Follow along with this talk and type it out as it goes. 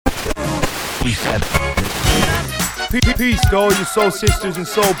We said Peace to all your soul sisters and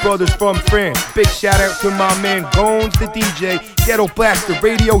soul brothers from France. Big shout out to my man Gones the DJ, Ghetto Blaster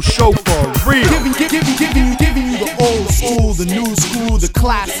radio show for real. Giving you the old school, the new school, the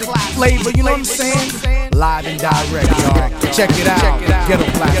classic flavor, you know what I'm saying? Live and direct, y'all. Check it out, Ghetto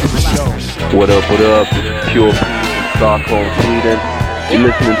Blaster show. What up, this is Pure P from Stockholm, Sweden. You're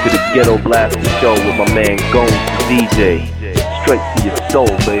listening to the Ghetto Blaster show with my man Gones the DJ. Straight to your soul,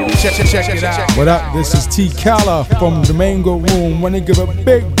 baby. Check it out. What up? This is T. Kala from the Mango Room. Wanna give a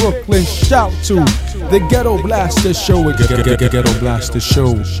big Brooklyn shout to the Ghetto Blaster Show. Ghetto Blaster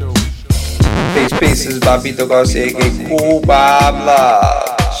Show. Peace, this is Babito Garcia, aka Cool Bob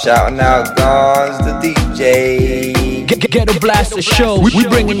Love. Shouting out Guns, the DJ. Ghetto Blaster Show. We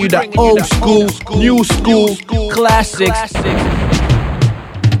bringing you the old school, new school, classics.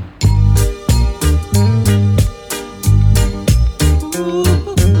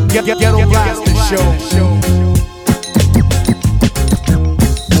 Ghetto Blaster show.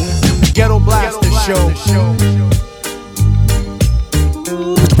 Ghetto Blaster show.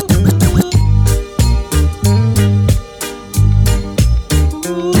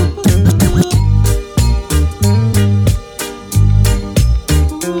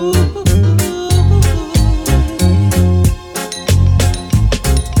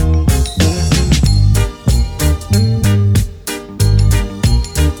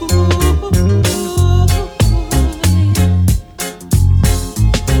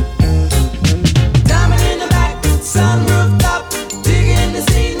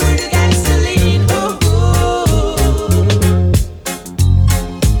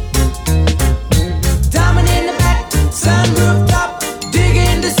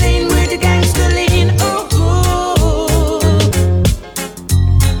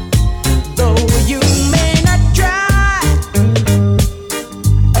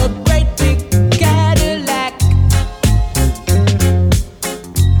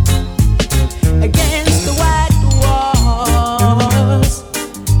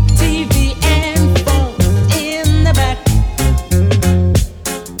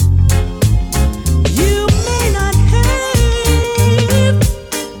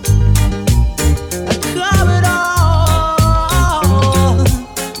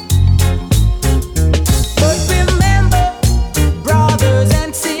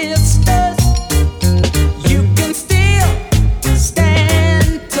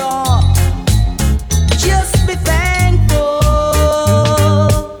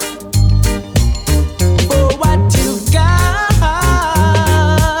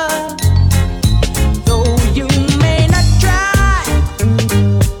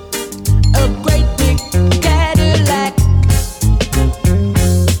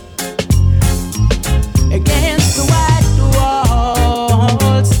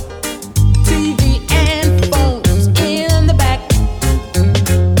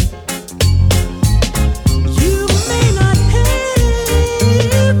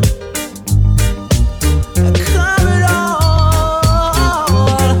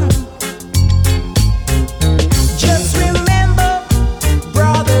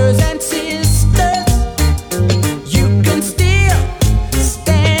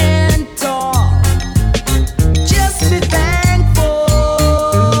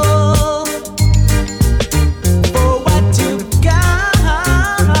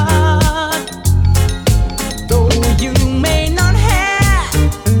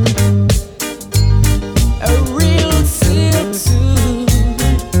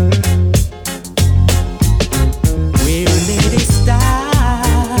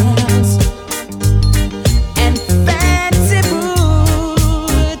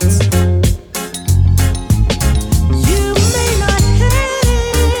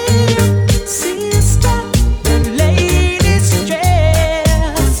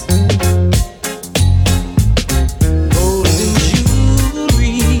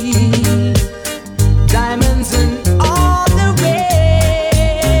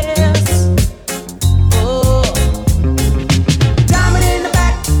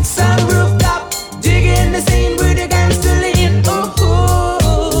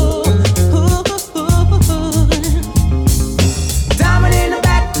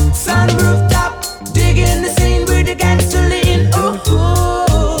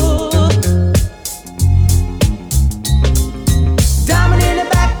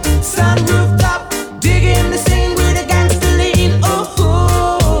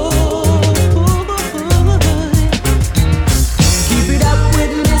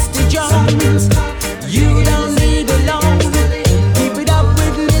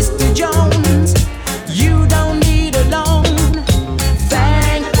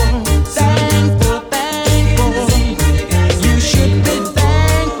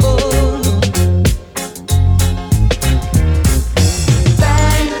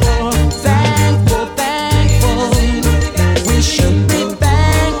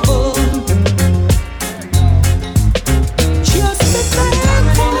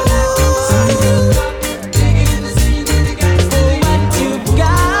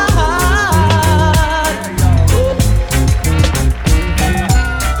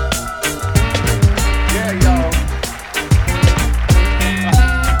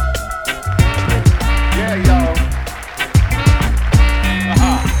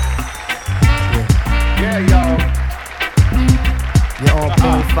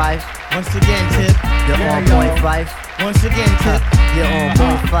 5. Once again, Tip. You're on point 5. Once again, Tip. You're on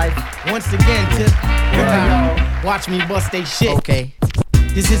point 5. Once again, Tip. Watch me bust they shit. Okay.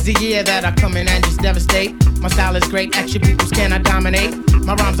 This is the year that I come in and just devastate. My style is great, action peoples cannot dominate.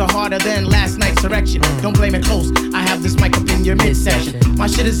 My rhymes are harder than last night's erection. Don't blame it close, I have this mic up in your midsection. My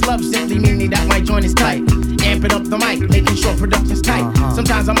shit is love, simply meaning that my joint is tight. Amping up the mic, making sure production's tight.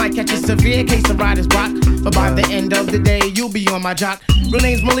 Sometimes I might catch a severe case of writer's block, but by the end of the day, you'll be on my jock. Real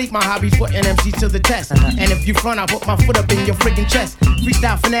name's Malik, my hobby's putting MCs to the test. And if you front, I'll put my foot up in your friggin' chest.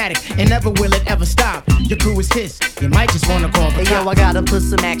 Freestyle fanatic, and never will it ever stop. Your crew is his, you might just wanna call the Hey yo, I gotta put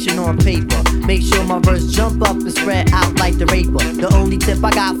some action on paper. Make sure my verse jump up and spread out like the raper. The only tip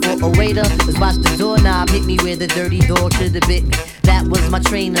I got for a waiter is watch the doorknob hit me where the dirty dog should've bit me. That was my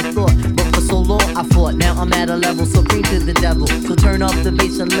train of thought, but for so long I fought. Now I'm at a level supreme to the devil. So turn up the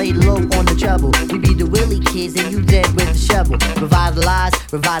bass and lay low on the treble. We be the Willie kids and you dead with the shovel. Revitalize,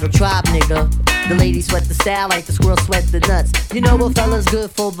 revital tribe, nigga. The ladies sweat the style like the squirrel sweat the nuts. You know what fella's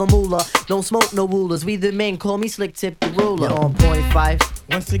good for the moolah. Don't smoke no rulers. We the men call me Slick Tip the ruler. You're on point 5.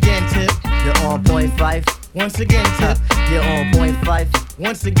 Once again, Tip. You're on point 5. Once again, Tip. You're on point 5.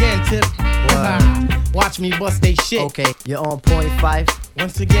 Once again, Tip. Watch me bust they shit. Okay, you're on point 5.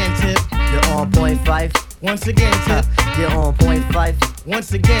 Once again, Tip. You're on point 5. Once again, Tip. You're on point 5.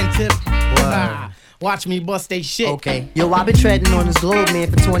 Once again, Tip. Watch me bust they shit. Okay. Yo, I've been treading on this globe,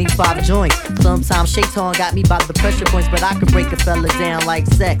 man, for 25 joints. Sometimes Shaitan got me by the pressure points, but I could break a fella down like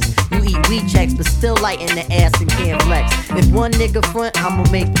sex. You eat weed checks, but still light in the ass and can't flex. If one nigga front, I'ma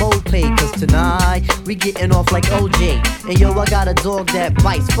make both pay. Cause tonight, we getting off like OJ. And yo, I got a dog that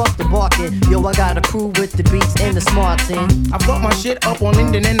bites, fuck the barking. Yo, I got a crew with the beats and the smarts in. I brought my shit up on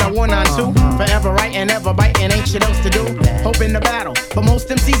Linden and I 192. Forever writing, ever biting, ain't shit else to do. Hoping to battle, but most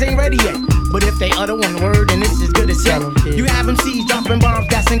MCs ain't ready yet. But if they utter one word, and it's as good as set. You have MCs dropping bombs,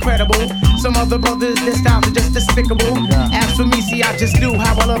 that's incredible. Some other brothers, their styles are just despicable. As for me, see, I just do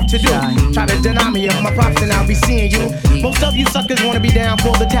how I love to do. Try to deny me of my props and I'll be seeing you. Most of you suckers wanna be down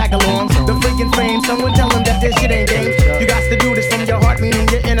for the tag-along. The freaking fame, someone tell them that this shit ain't games. You got to do this from your heart, meaning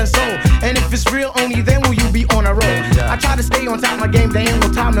your inner soul. And if it's real, only then will you be on a roll. I try to stay on top of my game, there ain't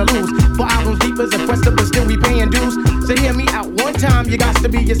no time to lose. For albums deep as a quest, but still we paying dues. So hear me out one time, you got to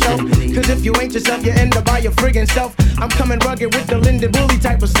be yourself. Cause if you ain't yourself, you end up by your friggin' self. I'm coming rugged with the Linden Bully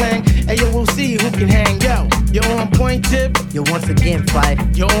type of slang. And yo, we'll see who can hang. Yo, you're on point, Tip. You're once again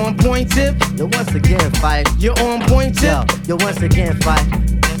 5. You're on point, Tip. You're once again 5. You're on point, Tip. You're once again 5.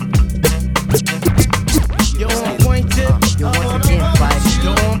 You're on point, Tip. You're once again 5.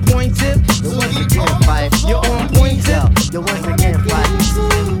 You're on point, Tip. You're once again 5. You're on point, Tip. You're once again 5.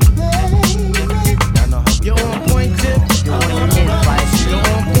 You're on point, Tip. You're once again 5. You're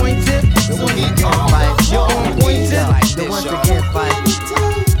on point, Tip. You're once again 5. You're on point, Tip. You're once again 5.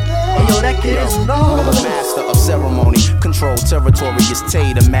 Hey yo, that kid is no. Master of ceremony, control territory. It's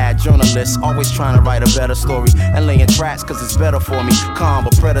Tay, the mad journalist, always trying to write a better story and laying tracks cause it's better for me. Calm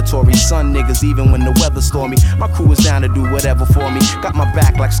but predatory, sun niggas even when the weather's stormy. My crew is down to do whatever for me. Got my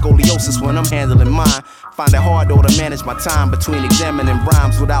back like scoliosis when I'm handling mine. Find it hard though to manage my time between examining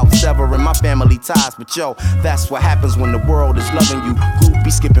rhymes without severing my family ties. But yo, that's what happens when the world is loving you.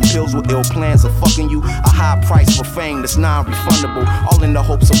 Groupie skipping pills with ill plans of fucking you. A high price for fame that's non-refundable. All in the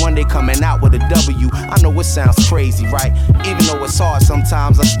hopes of one day coming out with a W. I know it sounds crazy, right? Even though it's hard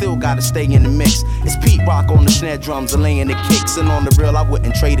sometimes, I still gotta stay in the mix. It's Pete Rock on the snare drums and laying the kicks. And on the real, I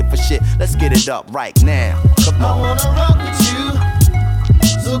wouldn't trade it for shit. Let's get it up right now. Come on. I wanna rock with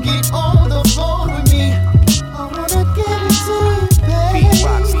you, so get on the floor with me. I wanna give it to you, baby. Pete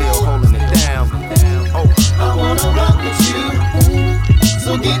Rock still holding it down. Oh. I wanna rock with you,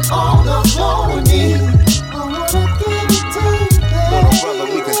 so get on the floor with me. I wanna give it to you, baby. Little brother,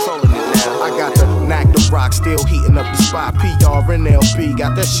 we controlling it now. I got the knack to rock, still heating up the spot. PRNLB,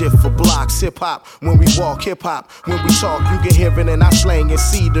 got that shit for blocks. Hip hop, when we walk, hip hop, when we talk, you can hear it in our slang and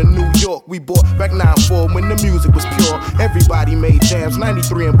see the New York. We bought back 9-4 when the music was pure. Everybody made jams,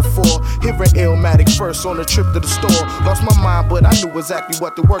 93 and before. Hearing Illmatic first on the trip to the store. Lost my mind, but I knew exactly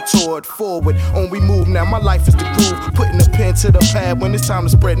what to work toward. Forward, on we move now, my life is the groove. Putting the pen to the pad when it's time to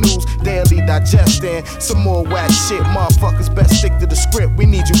spread news. Daily digesting, some more whack shit. Motherfuckers best stick to the script. We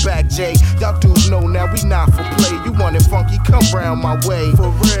need you back, Jay. Y'all dudes know now we not for play. You want it funky, come round my way. For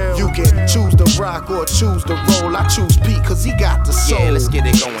real. You can choose to rock or choose to roll. I choose Pete cause he got the soul. Yeah, let's get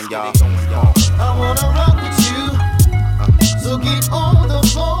it going, y'all. I wanna rock with you, so get on the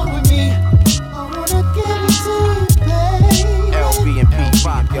floor with me. I wanna give it to you, baby. LB and Pete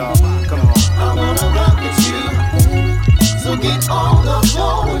Rock, y'all. Come on. I wanna rock with you, so get on the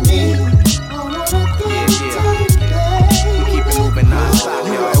floor with me. I wanna give it to you, baby. We keep it moving non-stop,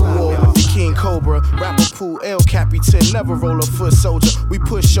 You Liverpool, El Capitan, never roll a foot soldier. We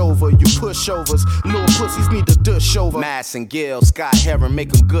push over, you pushovers. Little pussies need to dush over. Mass and Gill, Scott Heron,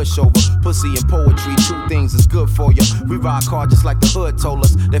 make them gush over. Pussy and poetry, two things is good for ya. We rock hard just like the hood told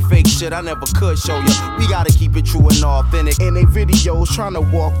us. That fake shit I never could show ya. We gotta keep it true and authentic. In they videos, trying to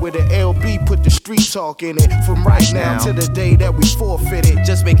walk with an LB, put the street talk in it. From right now to the day that we forfeit it.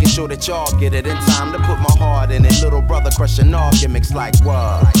 Just making sure that y'all get it in time to put my heart in it. Little brother crushing all gimmicks like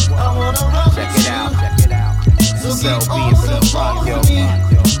what? Check it out, check it out. SLB and P Rock, yo.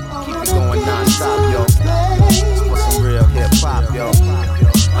 Keep it going non-stop, yo. For some real hip-hop, yo.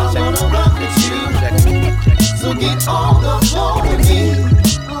 Check it out, check it. So get on the floor with me.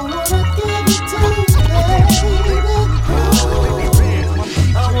 I wanna give it to you, baby.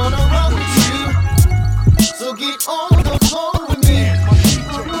 I wanna rock with you. So get on the floor with me.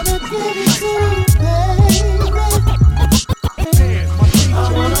 I wanna give it to you, baby. I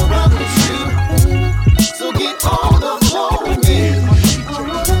wanna rock with you. So get on the floor with me. I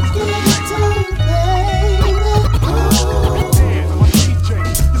wanna give it to you, baby.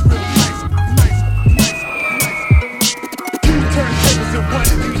 Turntables in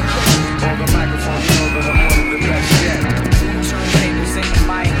one DJ. On the microphone, you know that I'm one of the best yet. Turntables in the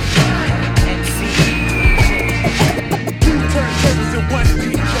mic. MC DJ. Turntables in one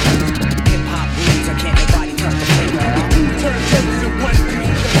DJ. Hip hop rules, I can't nobody touch the flavor. Turntables in one DJ.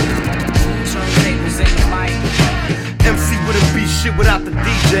 Turntables in the mic. MC wouldn't be shit without the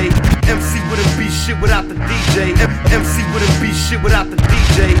DJ. MC wouldn't be shit without the DJ. MC wouldn't be shit without the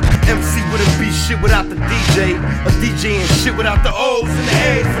DJ. MC wouldn't be shit without the DJ. A DJ ain't shit without the O's and the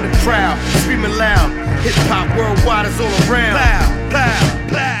A's from the crowd. Screaming loud. Hip hop worldwide is all around. Plow, plow,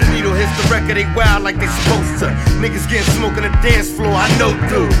 plow. The needle hits the record, they wild like they supposed to. Niggas getting smoke on the dance floor, I know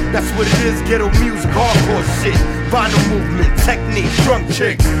dude. That's what it is, ghetto music, hardcore shit. Vinyl movement, technique, drunk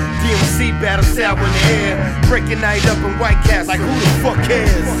chicks. DMC battles out in the air. Breaking night up in White Castle, like who the fuck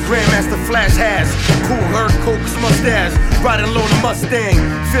cares? Grandmaster Flash has cool herd, coke's mustache. Riding low the Mustang,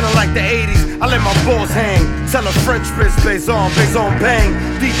 feeling like the 80s. I let my balls hang. Tell a French wrist, blaze on bang.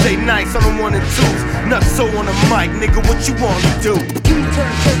 DJ Nice on the 1 and 2s. Nutso on the mic, nigga, what you wanna do?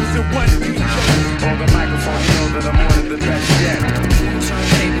 Turntables in one DJ. On the microphone, you know that I'm one of the best yet.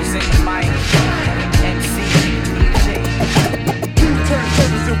 Turntables in the mic. MC DJ.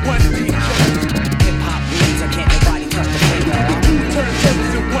 Turntables in one DJ. Hip hop rules, I can't nobody touch the flavor.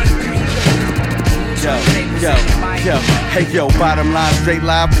 Turntables in one DJ. Yo, hey yo, bottom line, straight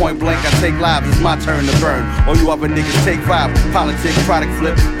live, point blank, I take lives, it's my turn to burn. All you other niggas take 5, politics, product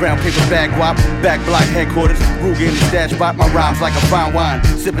flip, brown paper bag wop, back block headquarters, Ruger in the stash spot, my rhymes like a fine wine,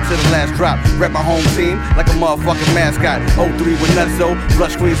 sipping to the last drop, rep my home team like a motherfucking mascot, 03 with Nutso,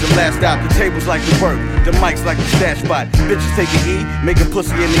 flush queens the last stop, the tables like the work, the mics like the stash spot, bitches taking E, making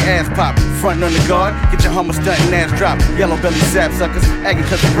pussy in the ass pop, frontin' on the guard, get your Hummer stuntin' ass drop, yellow belly sap suckers, aggy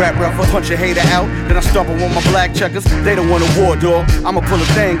cause the rap rougher, punch a hater out, then I stumble on my black checkers, they don't want a war dog, I'ma pull a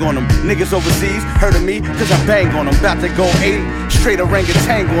thing on them, niggas overseas, heard of me, cause I bang on them, bout to go 80, straight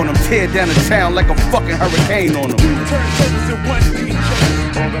orangutan on them, tear down the town like a fucking hurricane on them. Turntables in one DJ.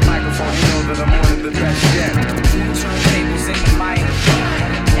 On the microphone, you know that I'm one of the best yet. Turntables in the mic.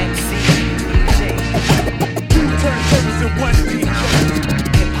 MC DJ. Turntables in one DJ.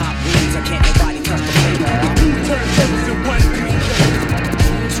 Hip hop rules, I can't nobody touch the flavor. Turntables in one DJ.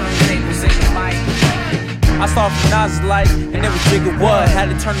 Turntables in the mic. I started from Nas Light, and it was Jigga What. Had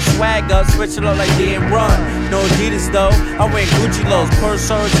to turn the swag up, switch it up like they and run. No Adidas though, I wear Gucci lows.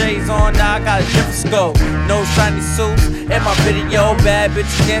 Cursor J's on, now I got a different scope. No shiny suits, in my video. Bad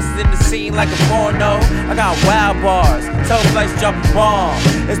bitches dancing in the scene like a porno. I got wild bars, tell flights dropping bomb.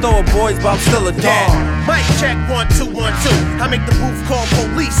 It's though a boys, but I'm still a dog. Mic check 1 2 1 2. I make the booth call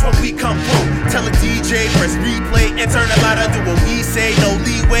police when we come through. Tell a DJ press replay and turn the louder. Do what we say, no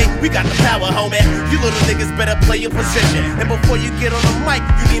leeway. We got the power, homie. You little niggas better play your position. And before you get on the mic,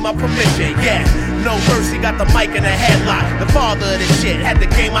 you need my permission. Yeah, no mercy, got the mic in a headlock. The father of this shit had the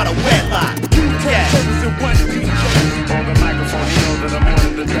game out of wedlock. Yeah. Turntables in one DJ. On the microphone, you know that I'm one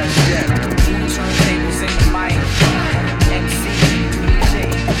of the best yet. Turntables in the mic. MC DJ.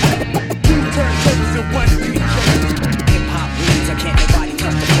 Turntables in one DJ. Hip hop rules, I can't nobody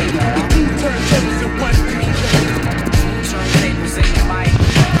touch the flavor. Turntables in one DJ. Turntables in the mic.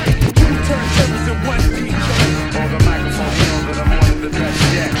 Turntables in one DJ. On the microphone, you know that I'm one of the best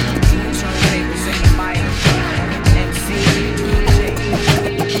yet. Turntables in the mic. MC DJ.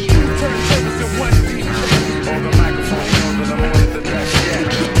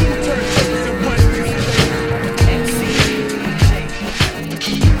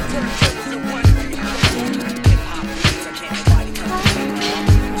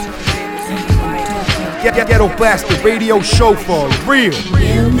 Ghetto Blaster radio show for real.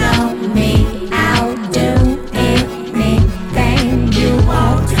 You know me, I'll do anything you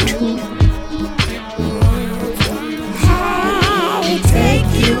want to. Hey,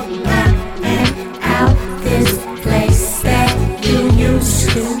 take you up and out this place that you used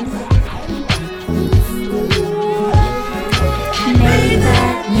to. May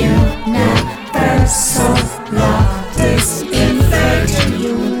that universal law disinfect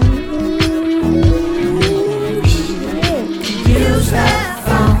you. Use the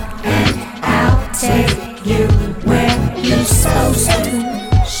phone and I'll take you where you're supposed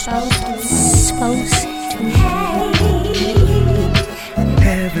to. Supposed to.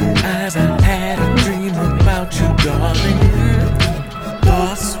 Haven't I ever had a dream about you, darling?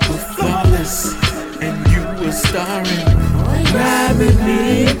 Thoughts were flawless and you were starring. Ride with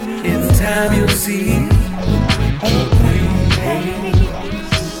me, in time you'll see.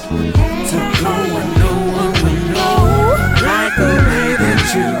 To go where no one will know. Like the way that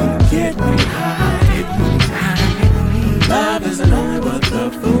you get me high. Love isn't only what the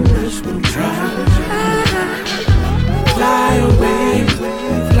foolish will try. Fly away,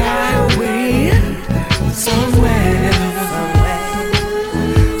 somewhere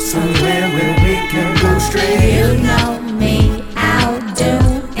where we can go straight. You know me, I'll do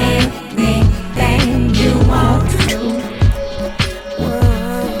anything you want to.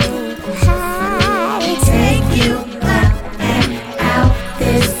 Take you up and out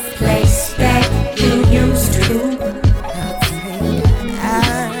this place that you used to.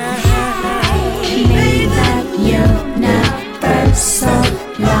 May that universal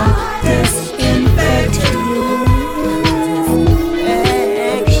law disinfect you.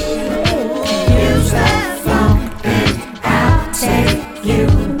 Use the phone and I'll take you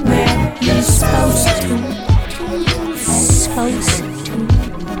where you're supposed to. Supposed to.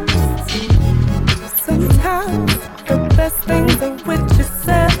 Sometimes the best things are what you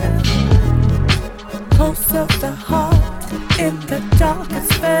said. Close of the heart in the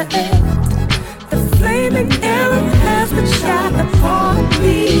darkest bed. The flaming arrow has been shot upon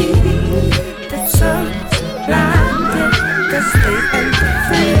me. The sun's blinded, the state and the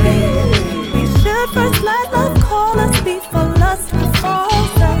free. We should first let love call us before lust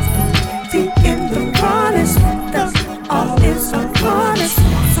falls us. Deep in the forest, thus all is unpunished.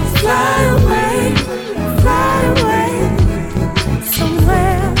 So fly away,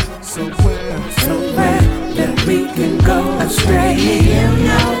 somewhere that we can go astray. You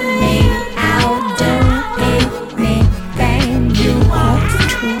know me, I'll do anything you want to.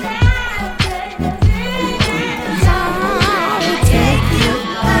 I'll take you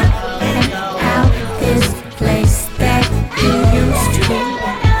up and out this place that you used to.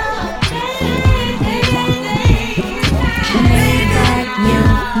 May that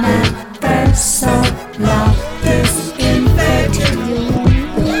universal law disinfect you.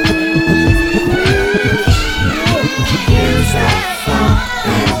 Use that phone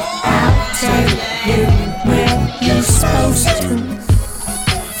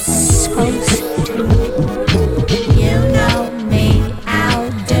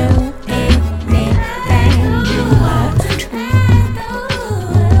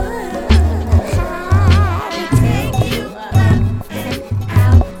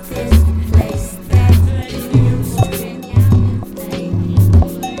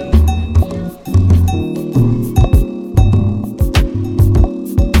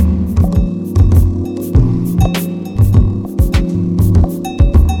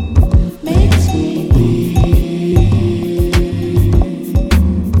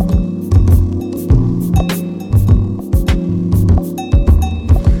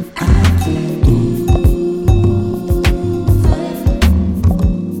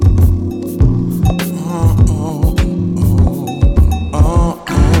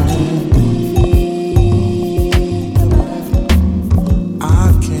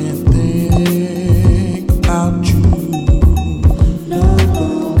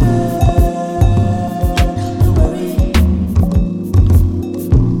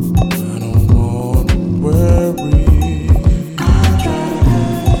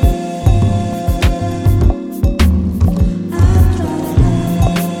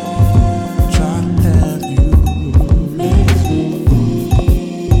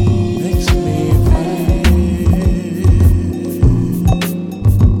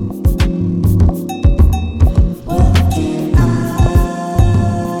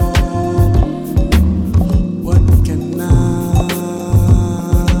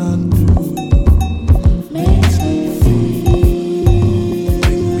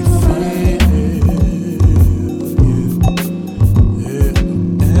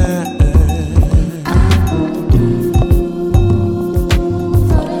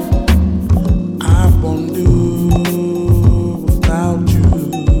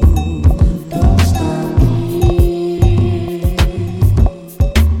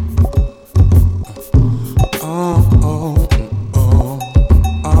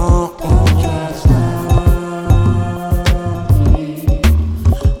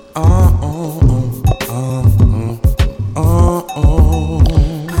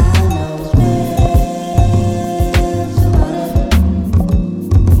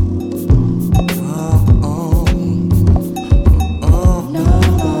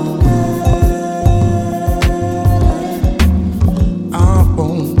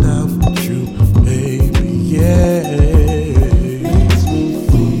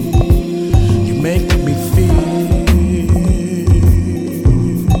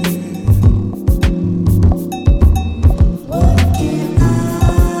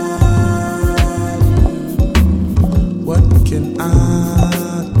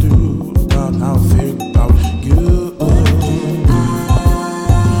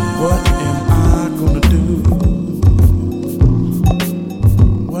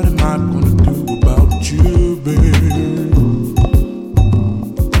not gonna do about you, babe?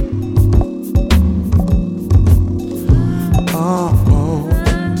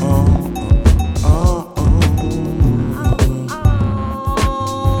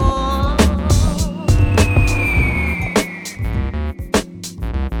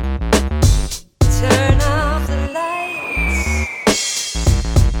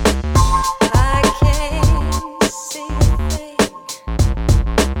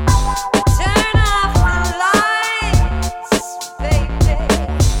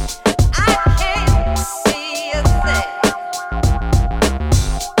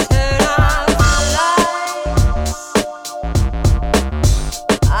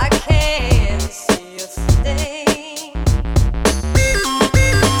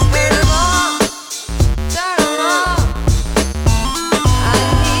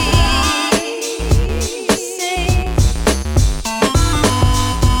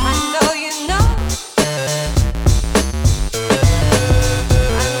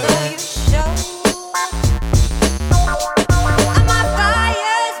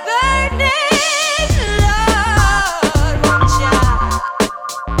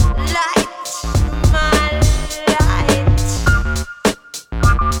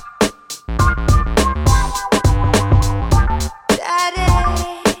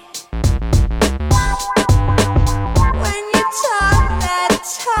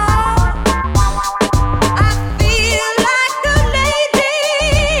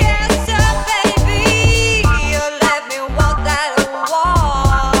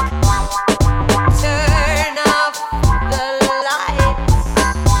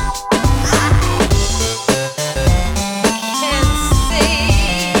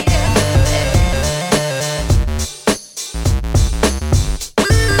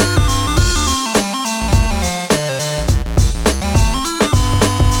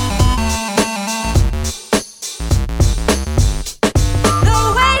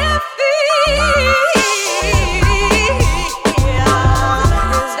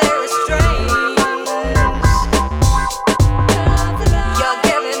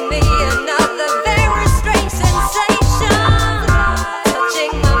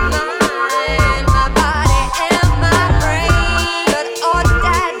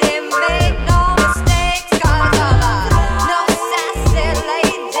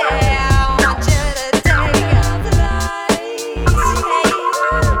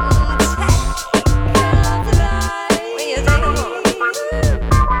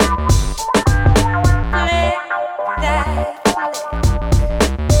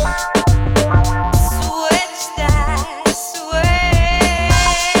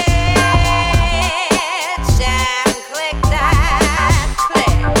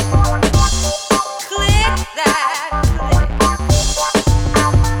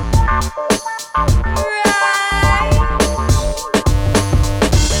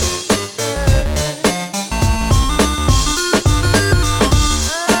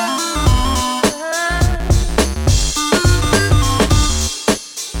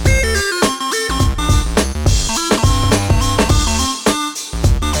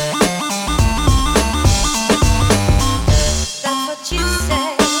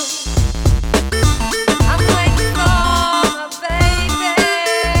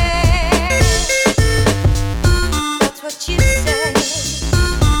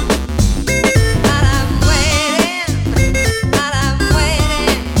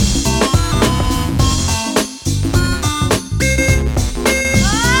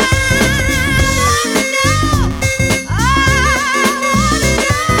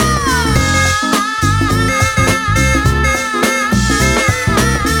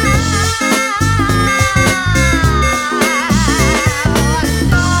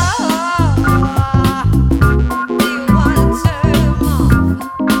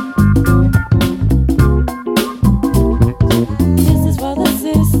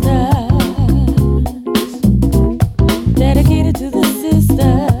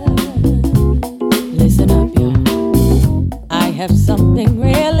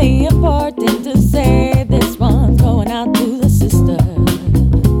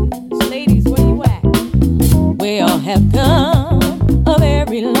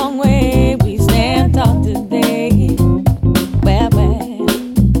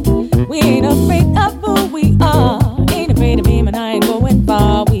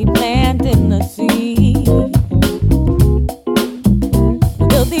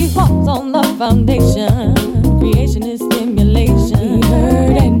 foundation. Creation is stimulation. Be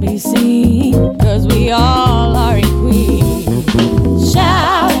heard and be seen, 'cause we all are a queen.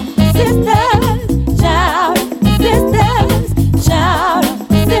 Shout, sisters, shout, sisters, shout,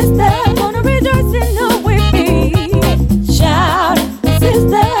 sisters. sisters, gonna rejoice in who we be. Shout,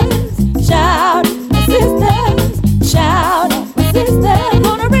 sisters, shout, sisters, shout, sisters,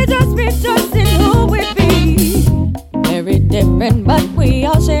 gonna rejoice in who we be. Very different, but we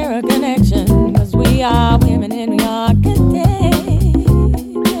all share a connection, 'cause we are women and we are connected.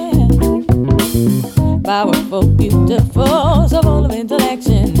 Yeah. Powerful, beautiful, so full of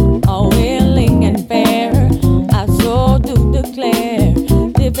intellection, all willing and fair. I so do declare,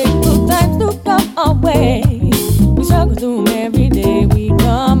 difficult times do come our way. We struggle through them every day. We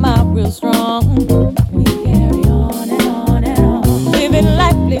come out real strong. We carry on and on and on, living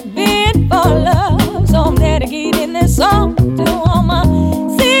life, living for love. So I'm dedicating this song to all my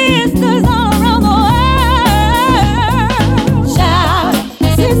sisters all around the world. Shout,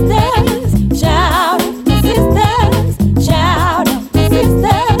 sisters, shout, sisters, shout.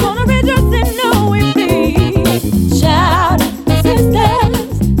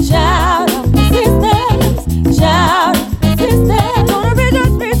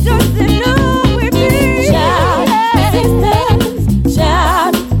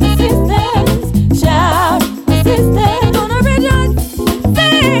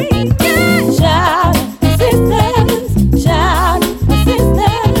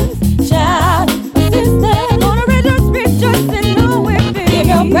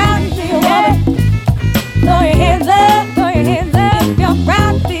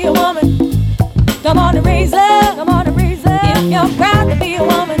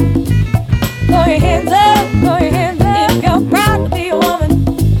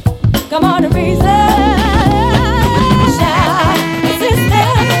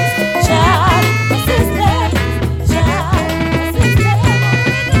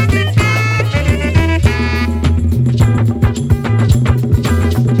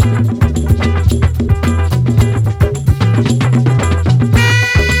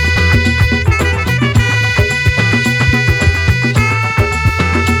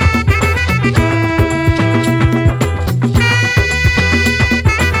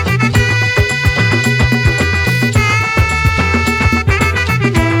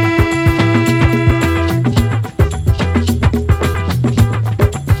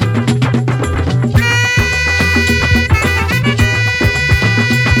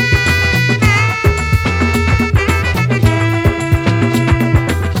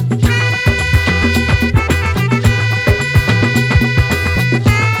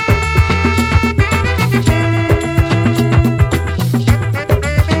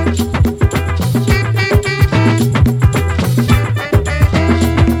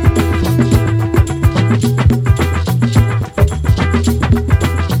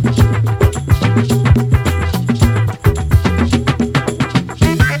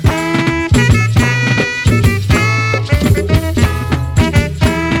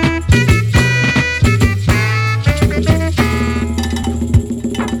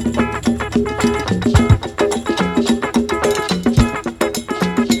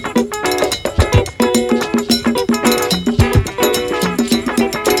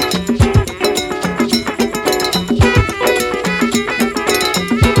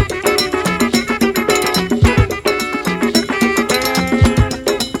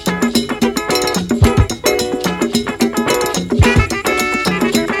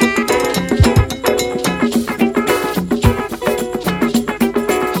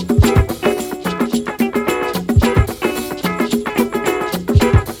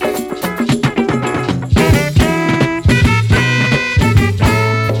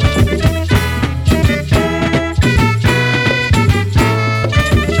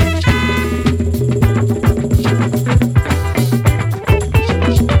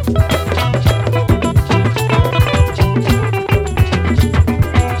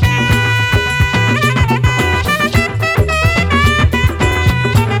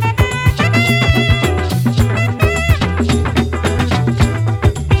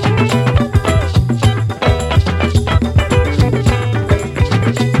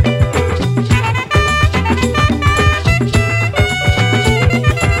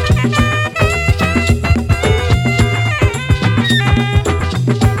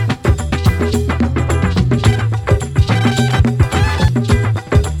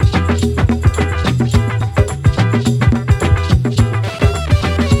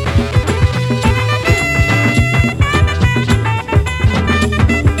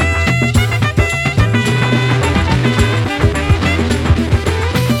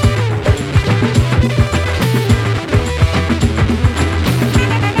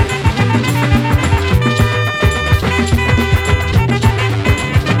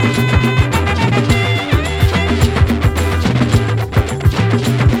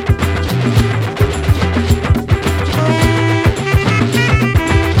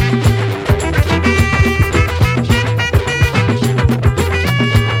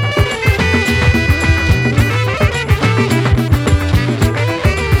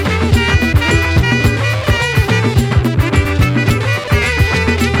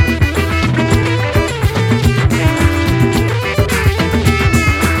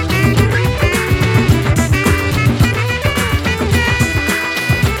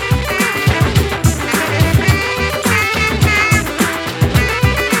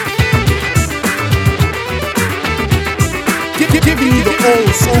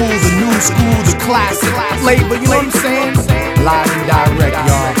 school, the new school, the classic flavor, you know what I'm saying? Live and direct,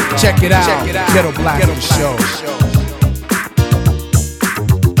 y'all. Check it out. Ghetto Blaster Show.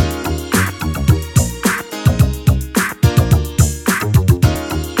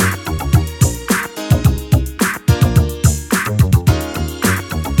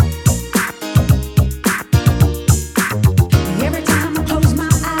 Every time I close my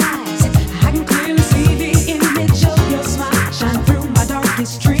eyes, I can clearly see the image of your smile shine through my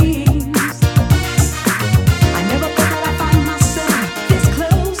darkest dreams. I never thought that I'd find myself this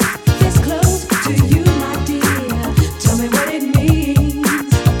close to you, my dear.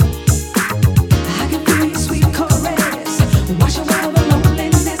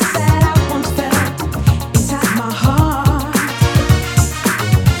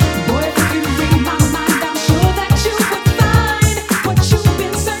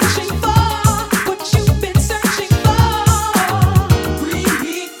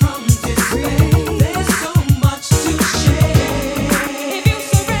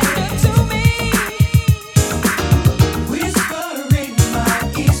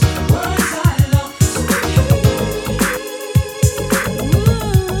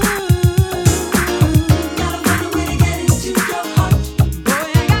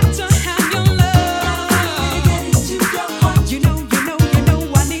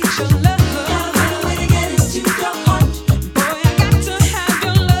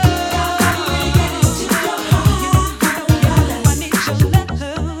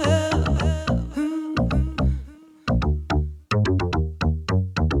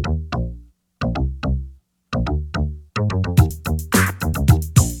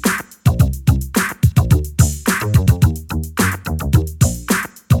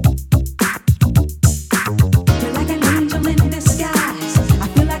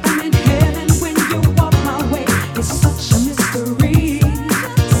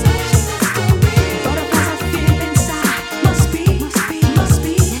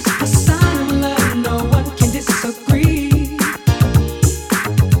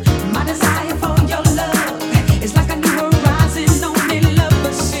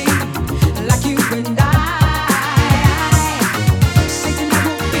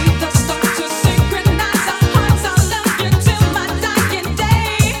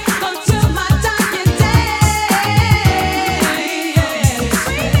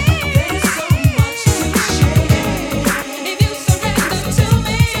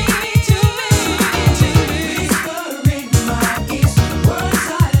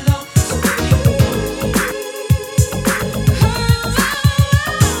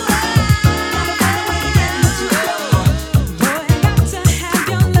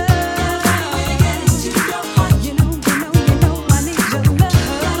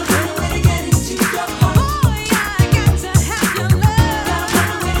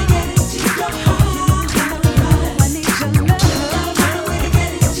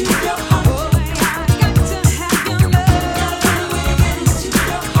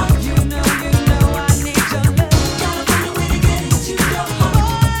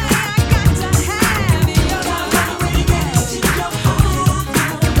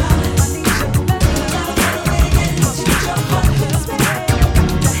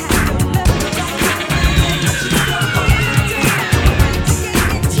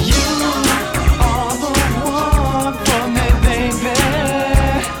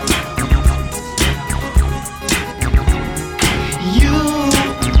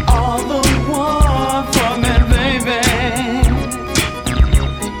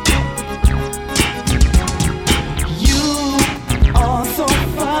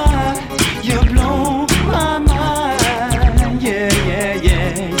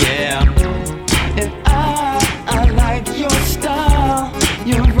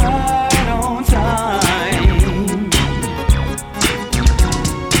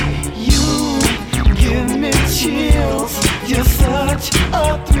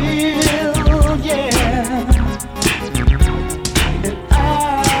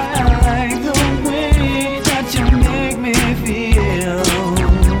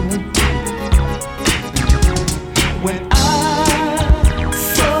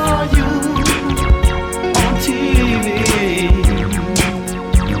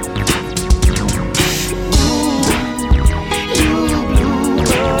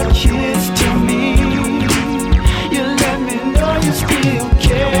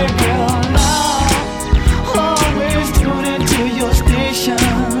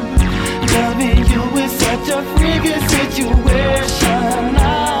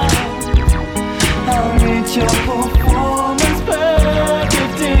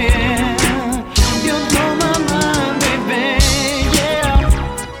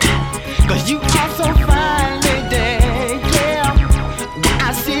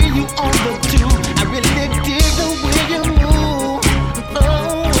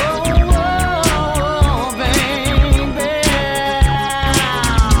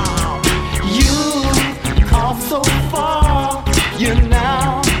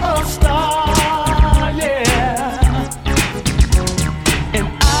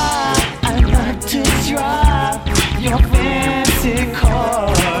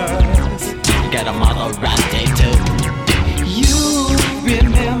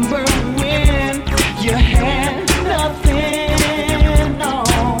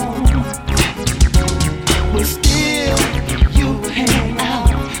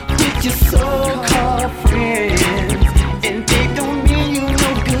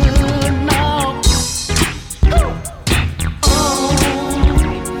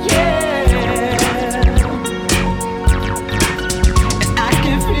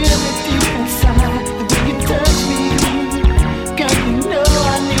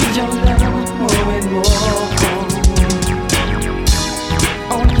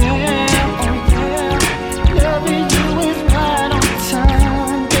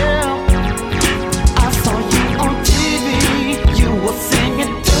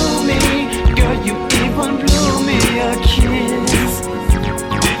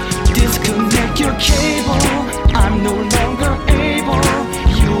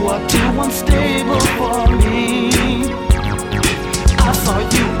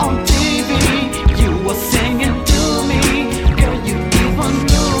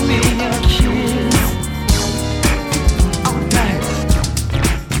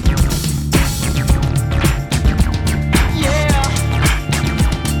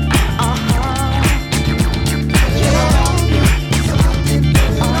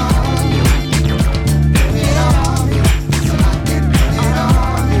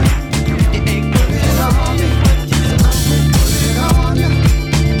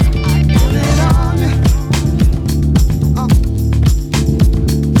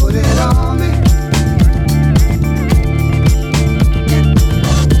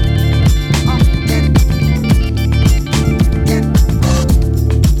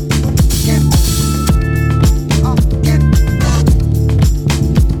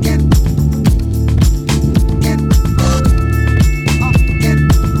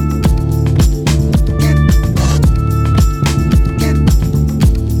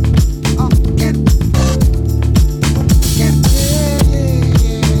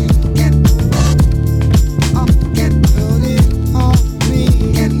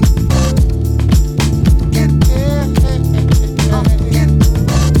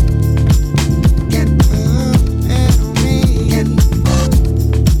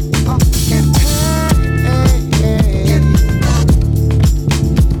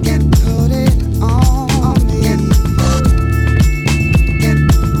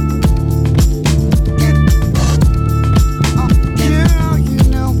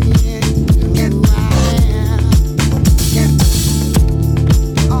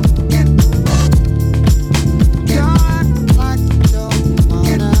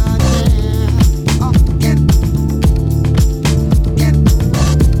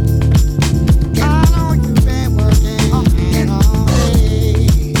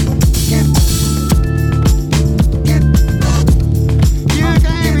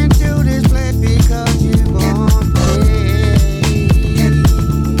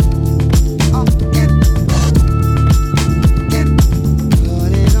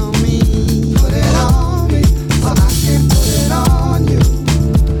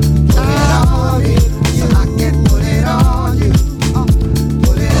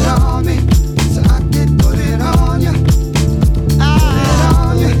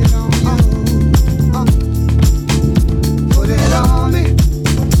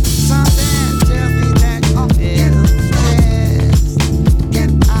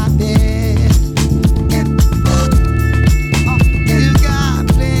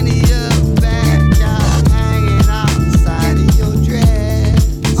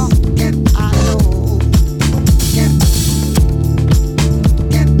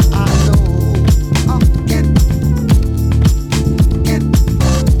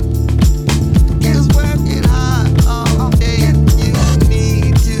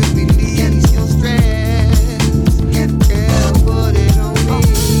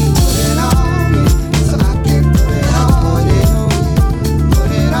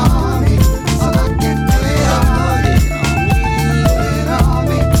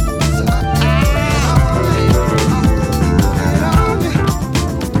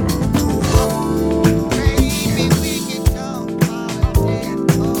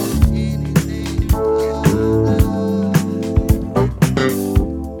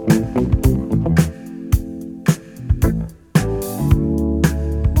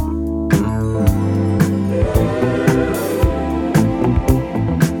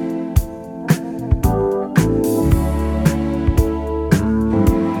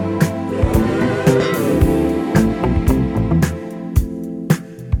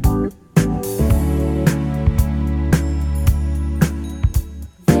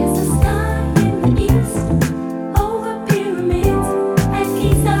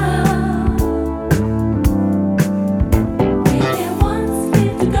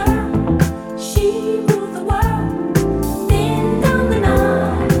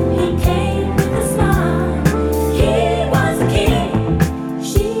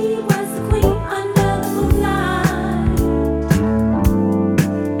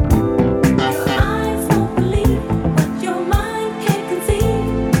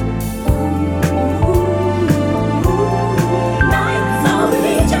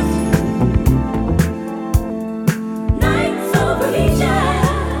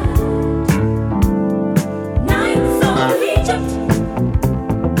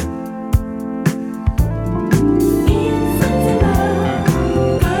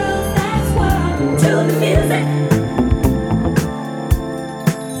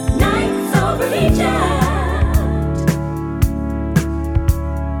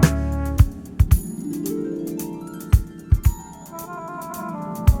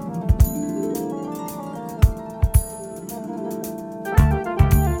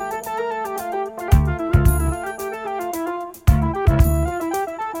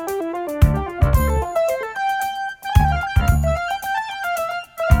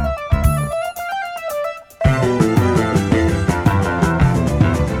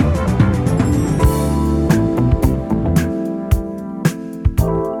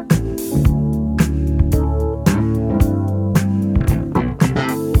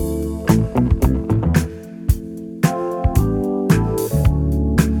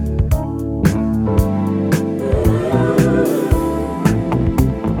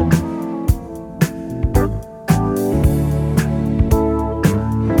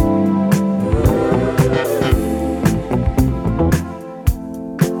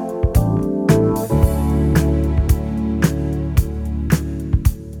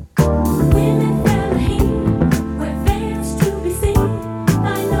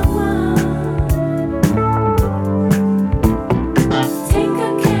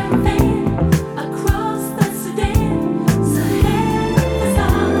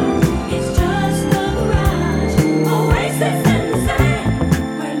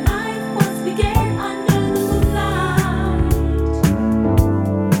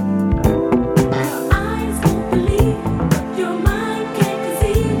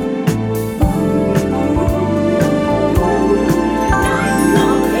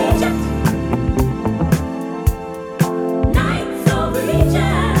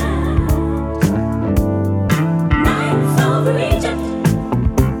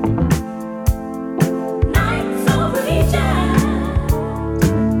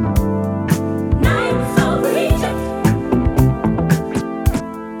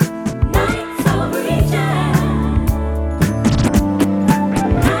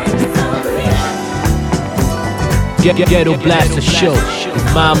 Ghetto Blaster Show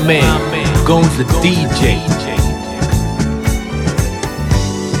with my man, Gones the DJ.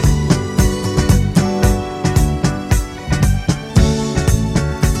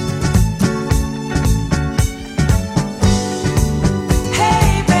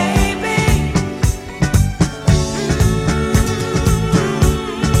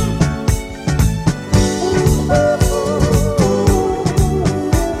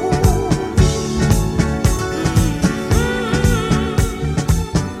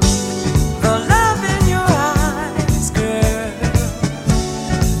 The love in your eyes.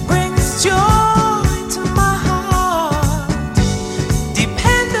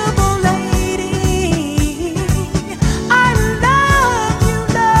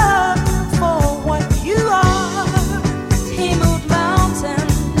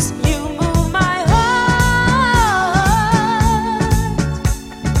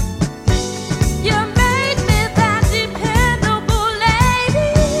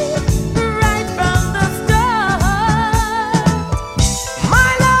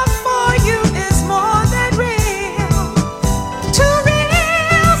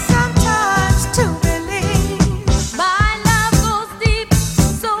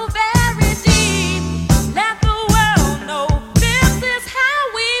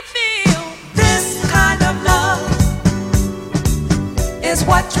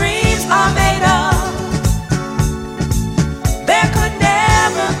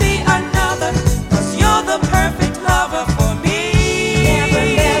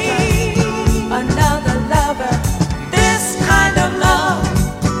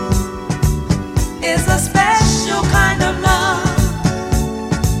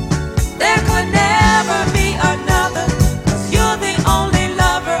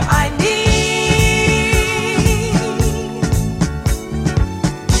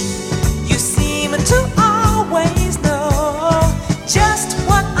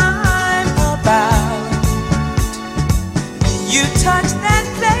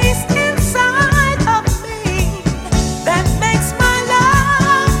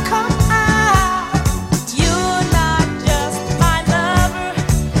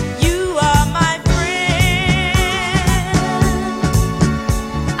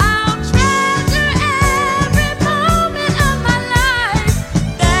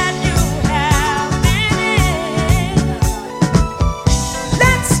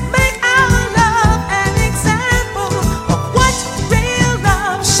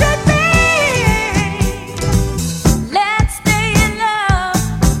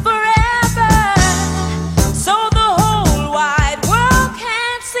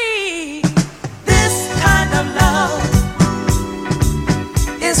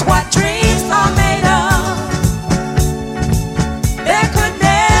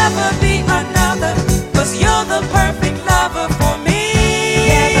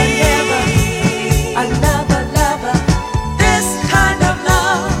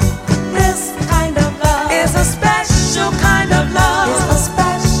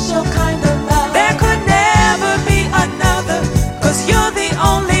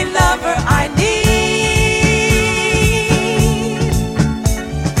 only lover I need.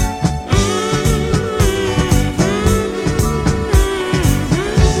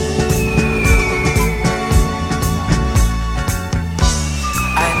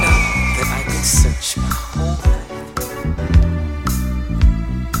 I know that I could search my whole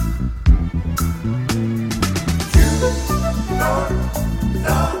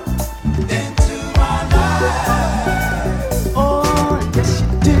Oh, yes, you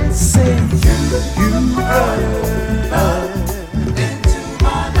did say you into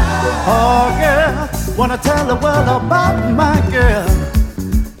my life. Oh, girl, wanna tell the world about my girl.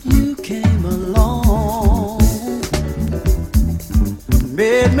 You came along,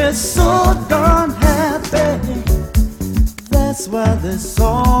 made me so darn happy. That's why this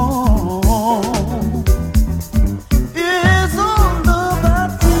song is all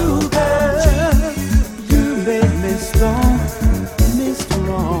about you, girl. You made me strong,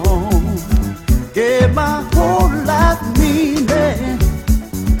 gave my whole life meaning.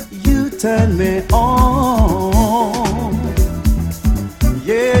 You turned me on.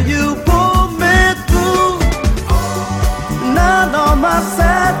 Yeah, you pulled me through. Now on my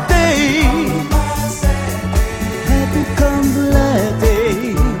sad days had become glad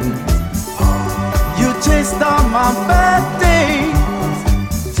days. You chased all my bad days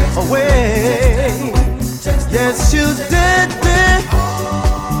away. Yes, you did.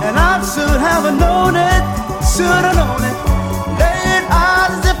 And I should have known it, should have known it. Laid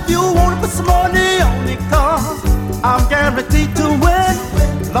eyes as if you want to put some money on me, cause I'm guaranteed to win,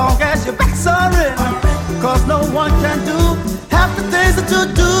 long as your back's are in. Cause no one can do half the things that you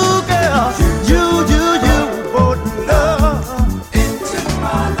do, girl. You put love into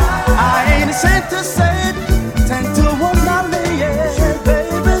my life. I ain't ashamed to say it, 10 to 1 I lay it,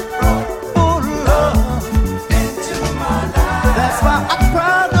 baby. Put love into my life. That's why I'm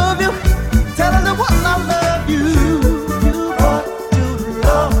proud of you, telling the one I love you. You brought your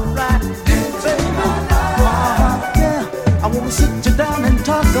love right in, baby. Yeah, I wanna sit you down and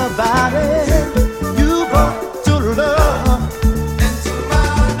talk about it. You brought your love into my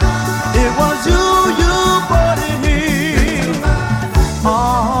life. It was you brought it here.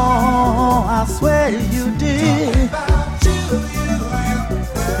 Oh, I swear you did.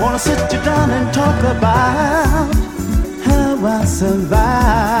 Wanna sit you down and talk about how I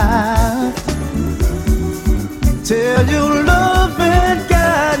survived. Tell you love and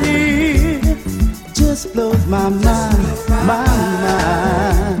guiding just blows my mind, my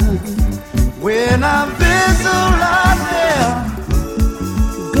mind. When I visualize it,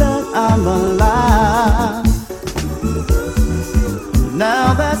 glad I'm alive.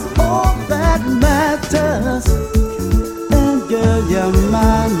 Now that's all that matters. And girl, you're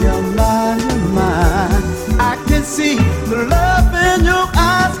mine, you're mine, you're mine. I can see the love in your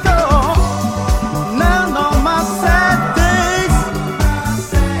eyes, girl. Now on my sad days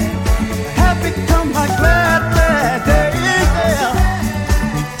have become my glad days, yeah.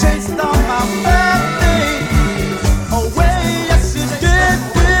 You chased all my bad days away, yes you did.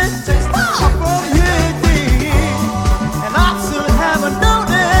 Far from here, dear. And I should have known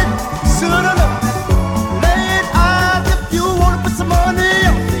it, should have known it. Laid eyes if you wanna put some money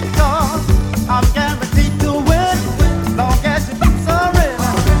on me, cause I'm guaranteed to win, long as your backs are in.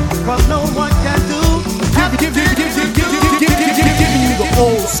 Cause no one can do. Giving you the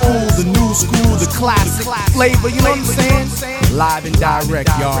old school, the new school, the classic flavor, you know what I'm saying? Live and direct,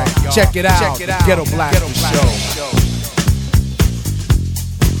 y'all. Check it out. Ghetto Blaster Show.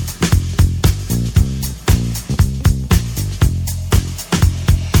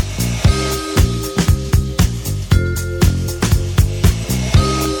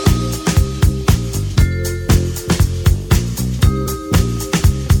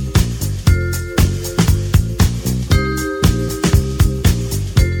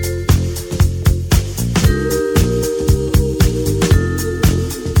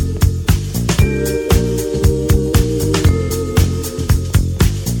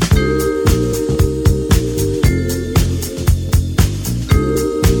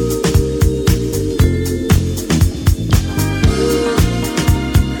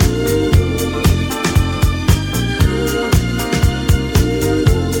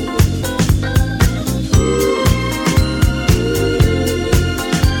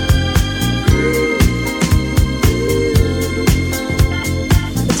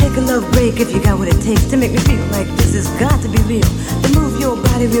 If you got what it takes to make me feel like this has got to be real, then move your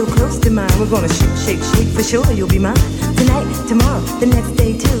body real close to mine. We're gonna shake, for sure you'll be mine. Tonight, tomorrow, the next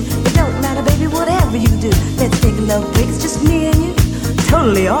day too. It don't matter, baby, whatever you do. Let's take a love break, it's just me and you.